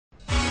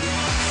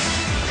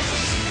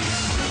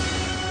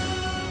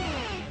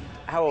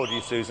How old are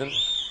you, Susan?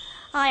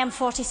 I am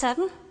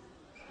 47.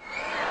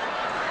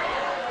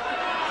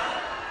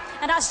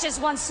 And that's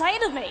just one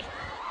side of me.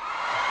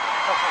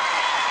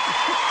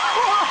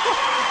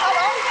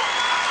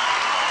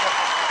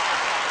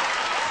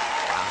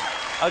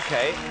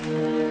 Okay.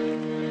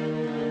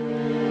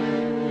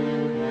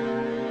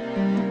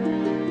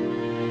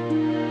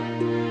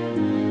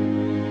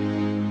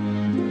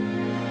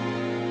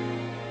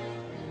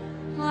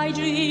 I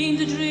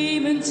dreamed a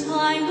dream in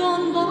time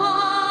gone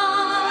by.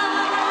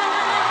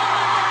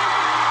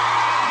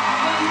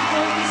 When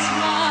hope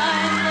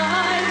smiles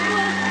like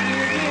what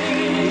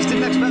You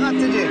didn't expect that,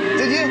 did you?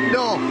 Did you?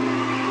 No.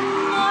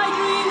 I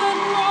dream that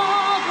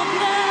love would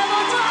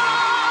never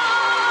die.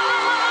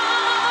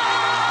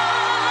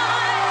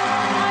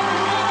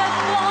 I dream that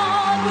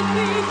God would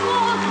be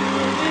forgiving.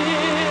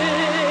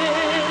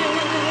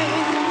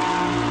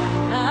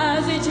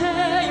 As each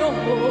day your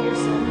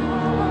hopes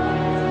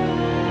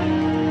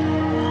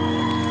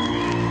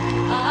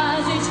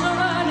as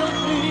eternal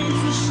dreams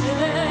to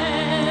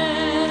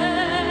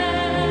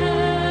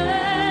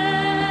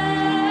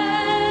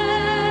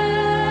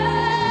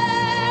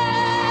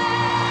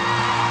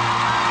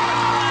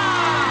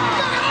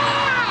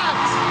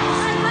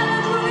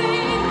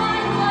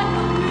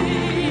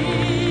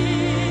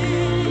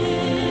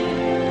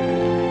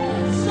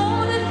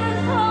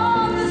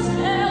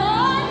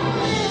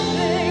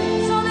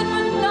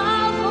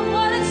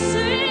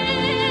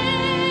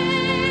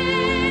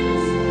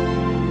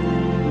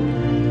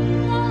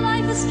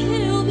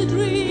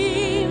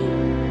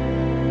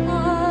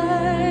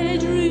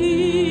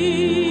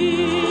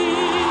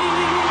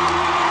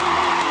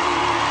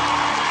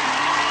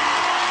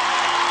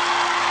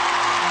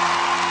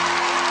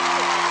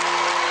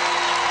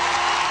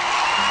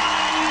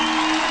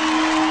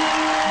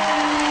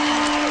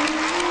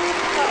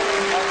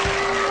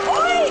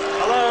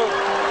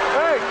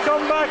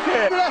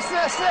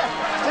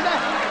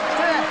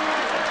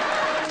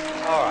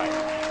All right.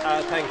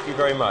 Thank you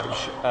very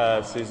much,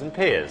 Susan.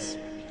 Piers.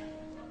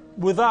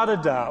 Without a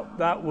doubt,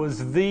 that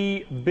was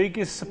the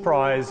biggest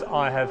surprise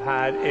I have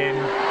had in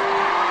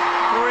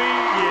 3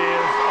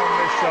 years on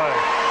this show.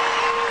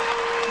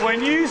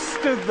 When you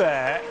stood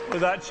there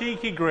with that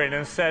cheeky grin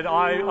and said,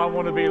 I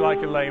want to be like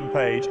Elaine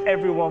Page,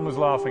 everyone was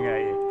laughing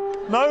at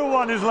you. No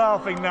one is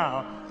laughing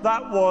now.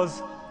 That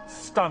was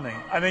stunning.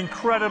 An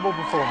incredible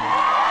performance.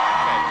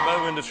 Okay,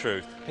 moment of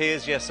truth.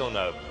 Piers, yes or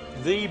no?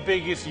 The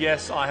biggest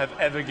yes I have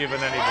ever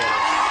given anybody.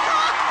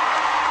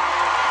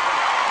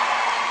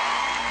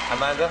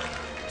 Amanda?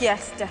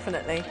 Yes,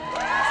 definitely.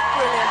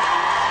 Brilliant.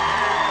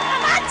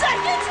 Amanda,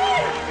 you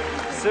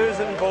too!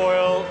 Susan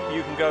Boyle,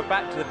 you can go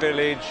back to the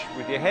village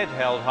with your head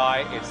held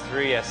high. It's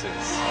 3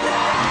 yeses.